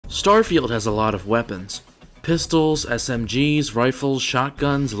Starfield has a lot of weapons. Pistols, SMGs, rifles,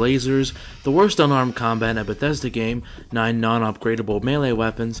 shotguns, lasers, the worst unarmed combat in a Bethesda game, 9 non-upgradable melee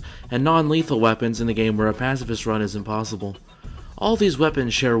weapons, and non-lethal weapons in a game where a pacifist run is impossible. All these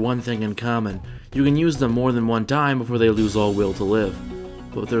weapons share one thing in common: you can use them more than one time before they lose all will to live.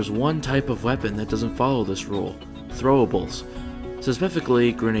 But there's one type of weapon that doesn't follow this rule: throwables.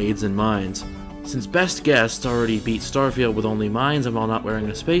 Specifically, grenades and mines. Since Best Guest already beat Starfield with only mines and while not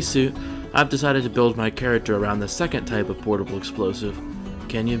wearing a spacesuit, I've decided to build my character around the second type of portable explosive.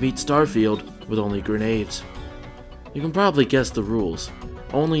 Can you beat Starfield with only grenades? You can probably guess the rules.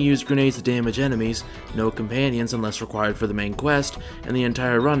 Only use grenades to damage enemies, no companions unless required for the main quest, and the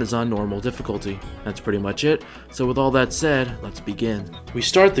entire run is on normal difficulty. That's pretty much it, so with all that said, let's begin. We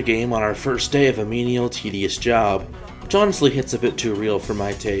start the game on our first day of a menial, tedious job, which honestly hits a bit too real for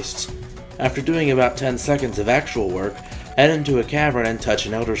my tastes. After doing about 10 seconds of actual work, I head into a cavern and touch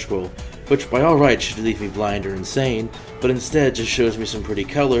an Elder Scroll, which by all rights should leave me blind or insane, but instead just shows me some pretty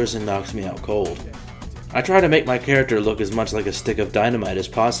colors and knocks me out cold. I try to make my character look as much like a stick of dynamite as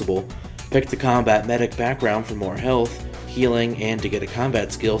possible, pick the combat medic background for more health, healing, and to get a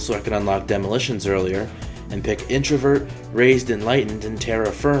combat skill so I can unlock demolitions earlier, and pick Introvert, Raised Enlightened, and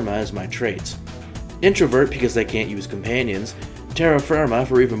Terra Firma as my traits. Introvert because I can't use companions, Terra Firma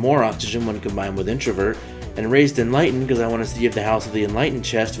for even more oxygen when combined with Introvert, and Raised Enlightened because I want to see if the House of the Enlightened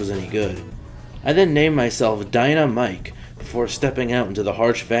chest was any good. I then named myself Dyna Mike before stepping out into the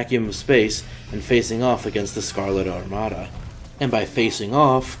harsh vacuum of space and facing off against the Scarlet Armada. And by facing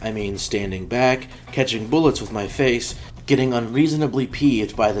off, I mean standing back, catching bullets with my face, getting unreasonably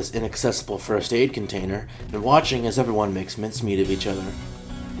peeved by this inaccessible first aid container, and watching as everyone makes mincemeat of each other.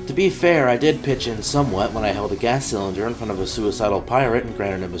 To be fair, I did pitch in somewhat when I held a gas cylinder in front of a suicidal pirate and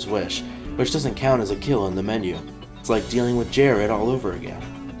granted him his wish, which doesn't count as a kill in the menu. It's like dealing with Jared all over again.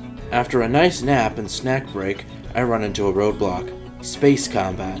 After a nice nap and snack break, I run into a roadblock: space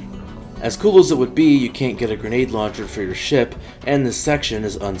combat. As cool as it would be, you can't get a grenade launcher for your ship, and this section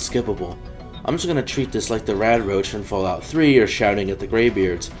is unskippable. I'm just gonna treat this like the Rad Roach from Fallout 3 or shouting at the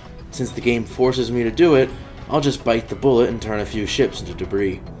Greybeards. Since the game forces me to do it, I'll just bite the bullet and turn a few ships into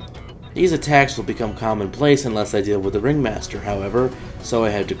debris. These attacks will become commonplace unless I deal with the Ringmaster, however, so I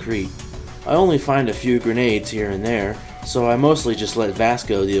head to Crete. I only find a few grenades here and there, so I mostly just let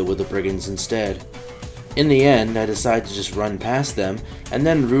Vasco deal with the brigands instead. In the end, I decide to just run past them, and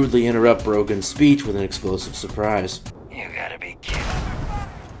then rudely interrupt Brogan's speech with an explosive surprise. You gotta be kidding.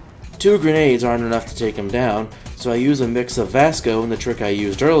 2 grenades aren't enough to take him down, so I use a mix of Vasco and the trick I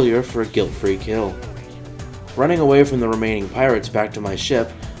used earlier for a guilt-free kill. Running away from the remaining pirates back to my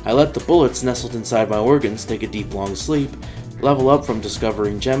ship, I let the bullets nestled inside my organs take a deep long sleep, level up from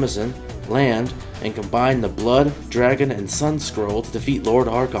discovering Jemison, land, and combine the Blood, Dragon, and Sun Scroll to defeat Lord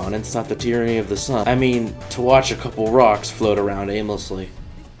Archon and stop the tyranny of the sun. I mean, to watch a couple rocks float around aimlessly.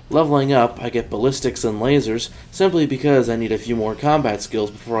 Leveling up, I get ballistics and lasers simply because I need a few more combat skills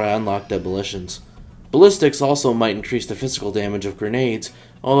before I unlock demolitions. Ballistics also might increase the physical damage of grenades,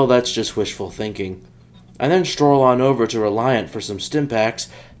 although that's just wishful thinking. I then stroll on over to Reliant for some stimpaks,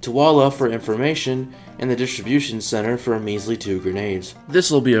 to Walla for information, and the distribution center for a measly 2 grenades.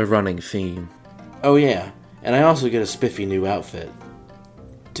 This'll be a running theme. Oh yeah, and I also get a spiffy new outfit.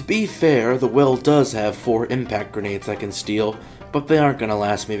 To be fair, the well does have 4 impact grenades I can steal, but they aren't gonna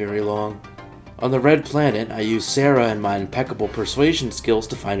last me very long. On the Red Planet, I use Sarah and my impeccable persuasion skills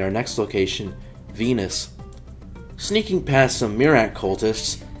to find our next location, Venus. Sneaking past some Mirak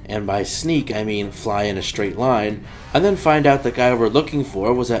cultists, and by sneak I mean fly in a straight line, I then find out the guy we're looking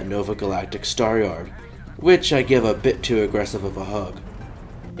for was at Nova Galactic Staryard, which I give a bit too aggressive of a hug.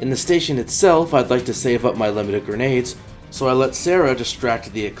 In the station itself, I'd like to save up my limited grenades, so I let Sarah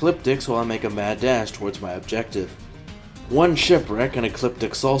distract the Ecliptics while I make a mad dash towards my objective. One shipwreck and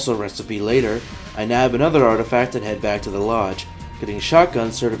Ecliptic salsa recipe later, I nab another artifact and head back to the lodge, getting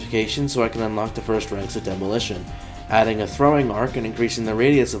shotgun certification so I can unlock the first ranks of demolition, adding a throwing arc and increasing the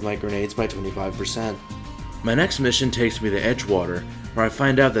radius of my grenades by 25%. My next mission takes me to Edgewater, where I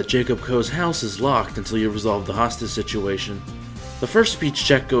find out that Jacob Coe's house is locked until you resolve the hostage situation. The first speech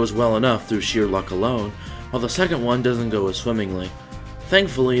check goes well enough through sheer luck alone, while the second one doesn't go as swimmingly.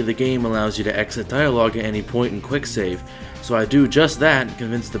 Thankfully, the game allows you to exit dialogue at any point and quick save, so I do just that and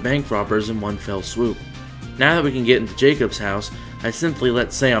convince the bank robbers in one fell swoop. Now that we can get into Jacob's house, I simply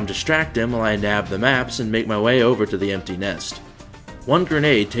let Sam distract him while I nab the maps and make my way over to the empty nest. 1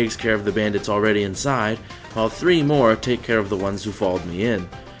 grenade takes care of the bandits already inside, while 3 more take care of the ones who followed me in.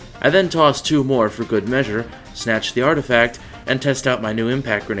 I then toss 2 more for good measure, snatch the artifact, and test out my new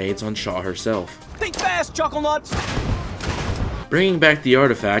impact grenades on Shaw herself. Think fast, Chuckle Nuts! Bringing back the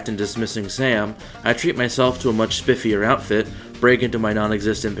artifact and dismissing Sam, I treat myself to a much spiffier outfit, break into my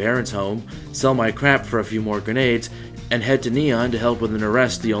non-existent parents' home, sell my crap for a few more grenades, and head to Neon to help with an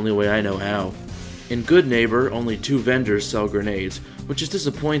arrest the only way I know how. In Good Neighbor, only 2 vendors sell grenades, which is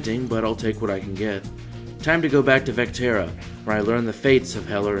disappointing, but I'll take what I can get. Time to go back to Vectera, where I learn the fates of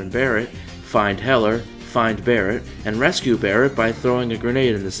Heller and Barrett, find Heller, find Barrett, and rescue Barrett by throwing a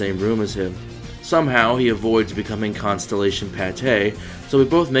grenade in the same room as him. Somehow, he avoids becoming Constellation Pate, so we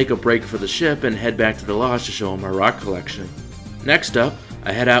both make a break for the ship and head back to the lodge to show him our rock collection. Next up,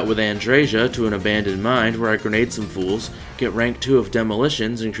 I head out with Andrasia to an abandoned mine where I grenade some fools, get rank 2 of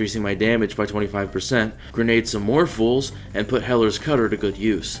demolitions, increasing my damage by 25%, grenade some more fools, and put Heller's cutter to good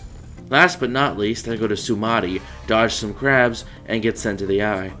use. Last but not least, I go to Sumati, dodge some crabs, and get sent to the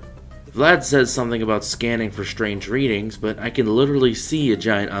Eye. Vlad says something about scanning for strange readings, but I can literally see a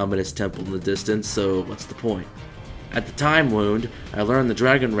giant ominous temple in the distance, so what's the point? At the Time Wound, I learn the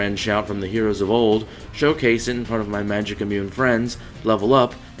Dragon Wren shout from the heroes of old, showcase it in front of my magic immune friends, level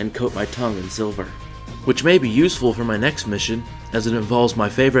up, and coat my tongue in silver. Which may be useful for my next mission, as it involves my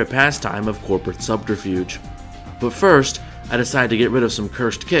favorite pastime of corporate subterfuge. But first, I decide to get rid of some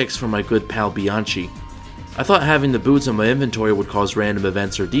cursed kicks from my good pal Bianchi. I thought having the boots in my inventory would cause random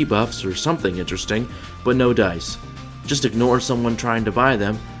events or debuffs or something interesting, but no dice. Just ignore someone trying to buy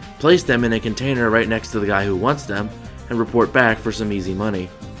them, place them in a container right next to the guy who wants them, and report back for some easy money.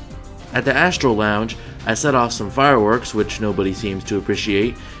 At the Astral Lounge, I set off some fireworks, which nobody seems to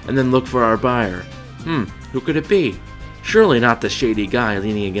appreciate, and then look for our buyer. Who could it be? Surely not the shady guy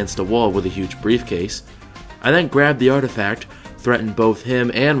leaning against a wall with a huge briefcase. I then grab the artifact, threaten both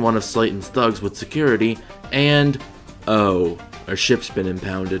him and one of Slayton's thugs with security, and oh, our ship's been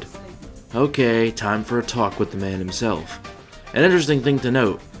impounded. Okay, time for a talk with the man himself. An interesting thing to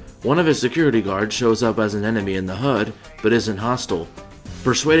note, one of his security guards shows up as an enemy in the HUD, but isn't hostile.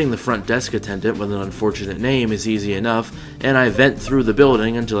 Persuading the front desk attendant with an unfortunate name is easy enough, and I vent through the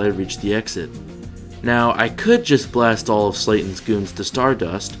building until I reach the exit. Now, I could just blast all of Slayton's goons to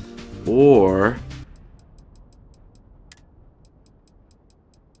stardust, or...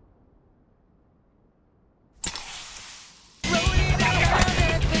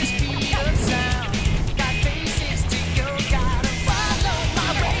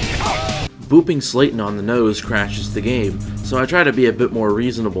 Booping Slayton on the nose crashes the game, so I try to be a bit more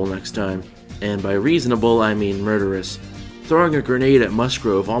reasonable next time. And by reasonable, I mean murderous. Throwing a grenade at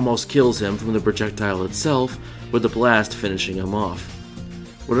Musgrove almost kills him from the projectile itself, with the blast finishing him off.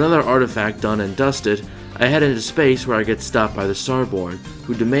 With another artifact done and dusted, I head into space where I get stopped by the Starborn,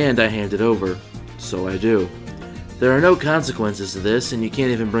 who demand I hand it over. So I do. There are no consequences to this, and you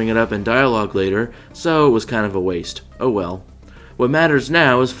can't even bring it up in dialogue later, so it was kind of a waste. Oh well. What matters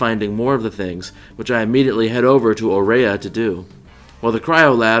now is finding more of the things, which I immediately head over to Aurea to do. While the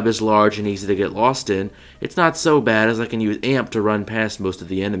cryo lab is large and easy to get lost in, it's not so bad as I can use AMP to run past most of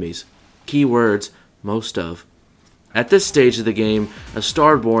the enemies. Keywords, most of. At this stage of the game, a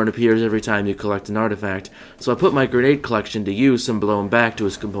Starborn appears every time you collect an artifact, so I put my grenade collection to use and blow him back to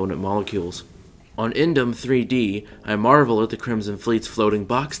his component molecules. On Indum 3D, I marvel at the Crimson Fleet's floating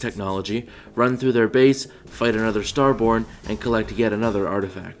box technology, run through their base, fight another Starborn, and collect yet another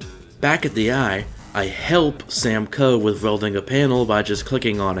artifact. Back at the Eye, I help Sam Coe with welding a panel by just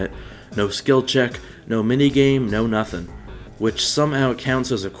clicking on it. No skill check, no minigame, no nothing. Which somehow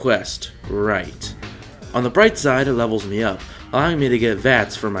counts as a quest. Right. On the bright side, it levels me up, allowing me to get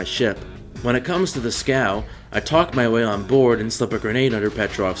VATS for my ship. When it comes to the scow, I talk my way on board and slip a grenade under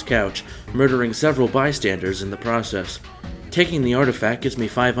Petrov's couch, murdering several bystanders in the process. Taking the artifact gives me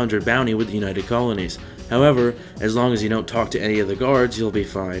 500 bounty with the United Colonies. However, as long as you don't talk to any of the guards, you'll be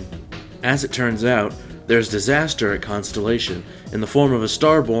fine. As it turns out, there's disaster at Constellation, in the form of a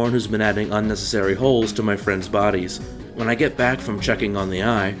Starborn who's been adding unnecessary holes to my friends' bodies. When I get back from checking on the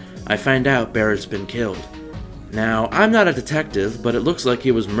Eye, I find out Barrett's been killed. Now, I'm not a detective, but it looks like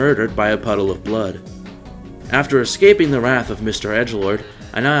he was murdered by a puddle of blood. After escaping the wrath of Mr. Edgelord,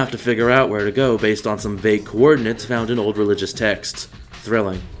 I now have to figure out where to go based on some vague coordinates found in old religious texts.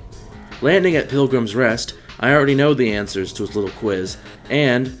 Thrilling. Landing at Pilgrim's Rest, I already know the answers to his little quiz,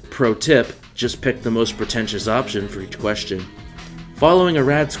 and, pro tip, just pick the most pretentious option for each question. Following a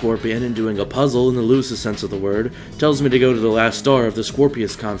rad scorpion and doing a puzzle in the loosest sense of the word tells me to go to the last star of the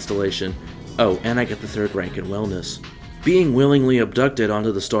Scorpius constellation. Oh, and I get the 3rd rank in wellness. Being willingly abducted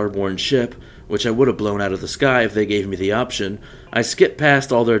onto the Starborn ship, which I would have blown out of the sky if they gave me the option, I skip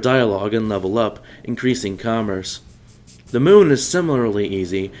past all their dialogue and level up, increasing commerce. The moon is similarly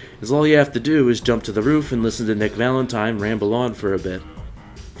easy, as all you have to do is jump to the roof and listen to Nick Valentine ramble on for a bit.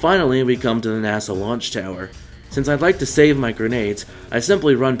 Finally, we come to the NASA launch tower. Since I'd like to save my grenades, I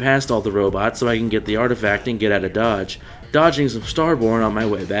simply run past all the robots so I can get the artifact and get out of dodge, dodging some Starborn on my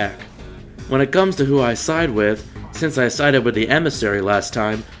way back. When it comes to who I side with, since I sided with the Emissary last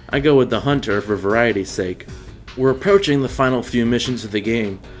time, I go with the Hunter for variety's sake. We're approaching the final few missions of the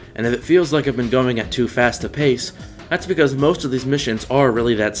game, and if it feels like I've been going at too fast a pace, that's because most of these missions are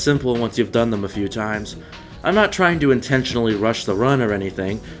really that simple once you've done them a few times. I'm not trying to intentionally rush the run or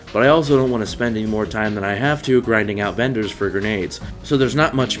anything, but I also don't want to spend any more time than I have to grinding out vendors for grenades, so there's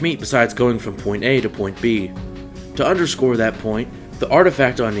not much meat besides going from point A to point B. To underscore that point, the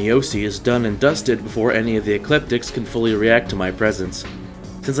artifact on Neosi is done and dusted before any of the Ecliptics can fully react to my presence.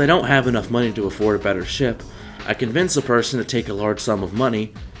 Since I don't have enough money to afford a better ship, I convince a person to take a large sum of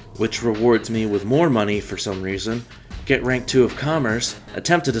money, which rewards me with more money for some reason, get rank 2 of commerce,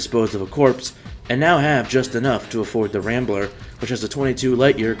 attempt to dispose of a corpse, and now have just enough to afford the Rambler, which has a 22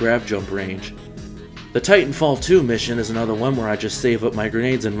 light-year grav jump range. The Titanfall 2 mission is another one where I just save up my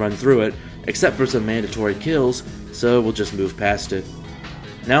grenades and run through it, except for some mandatory kills, so we'll just move past it.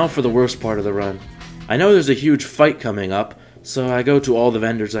 Now for the worst part of the run. I know there's a huge fight coming up, so I go to all the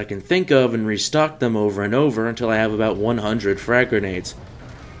vendors I can think of and restock them over and over until I have about 100 frag grenades.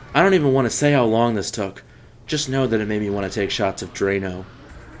 I don't even want to say how long this took, just know that it made me want to take shots of Drano.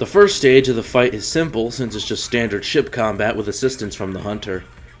 The first stage of the fight is simple since it's just standard ship combat with assistance from the Hunter.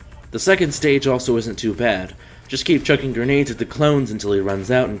 The second stage also isn't too bad, just keep chucking grenades at the clones until he runs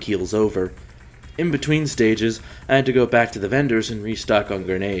out and keels over. In between stages, I had to go back to the vendors and restock on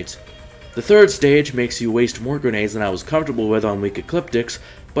grenades. The third stage makes you waste more grenades than I was comfortable with on weak Ecliptics,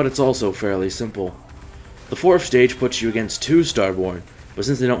 but it's also fairly simple. The fourth stage puts you against 2 Starborn, but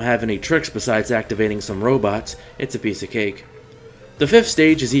since they don't have any tricks besides activating some robots, it's a piece of cake. The fifth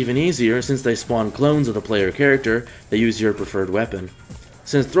stage is even easier since they spawn clones of the player character that use your preferred weapon.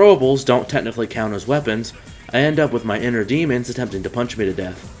 Since throwables don't technically count as weapons, I end up with my inner demons attempting to punch me to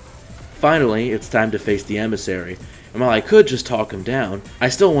death. Finally, it's time to face the Emissary, and while I could just talk him down, I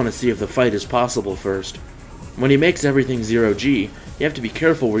still want to see if the fight is possible first. When he makes everything 0G, you have to be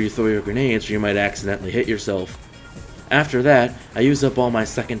careful where you throw your grenades or you might accidentally hit yourself. After that, I use up all my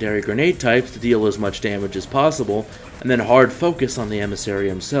secondary grenade types to deal as much damage as possible, and then hard focus on the Emissary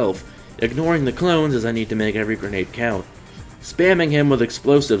himself, ignoring the clones as I need to make every grenade count. Spamming him with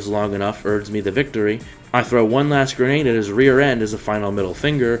explosives long enough earns me the victory. I throw one last grenade at his rear end as a final middle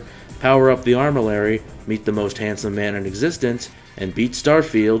finger, power up the armillary, meet the most handsome man in existence, and beat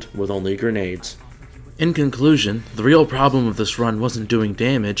Starfield with only grenades. In conclusion, the real problem of this run wasn't doing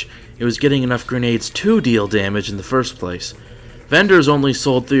damage, it was getting enough grenades to deal damage in the first place. Vendors only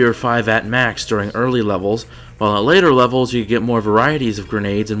sold 3 or 5 at max during early levels, while at later levels you could get more varieties of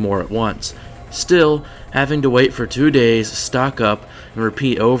grenades and more at once. Still, having to wait for 2 days, stock up, and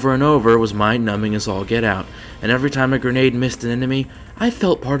repeat over and over was mind-numbing as all get out, and every time a grenade missed an enemy, I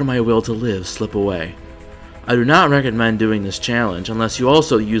felt part of my will to live slip away. I do not recommend doing this challenge unless you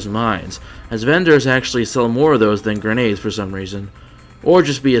also use mines, as vendors actually sell more of those than grenades for some reason. Or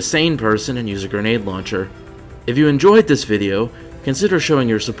just be a sane person and use a grenade launcher. If you enjoyed this video, consider showing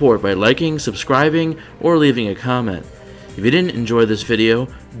your support by liking, subscribing, or leaving a comment. If you didn't enjoy this video,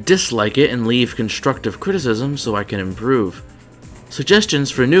 dislike it and leave constructive criticism so I can improve. Suggestions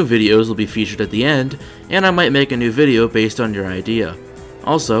for new videos will be featured at the end, and I might make a new video based on your idea.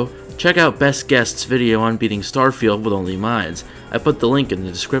 Also, check out Best Guest's video on beating Starfield with only mines. I put the link in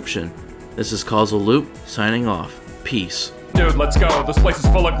the description. This is Causal Loop, signing off. Peace. Dude, let's go. This place is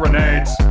full of grenades.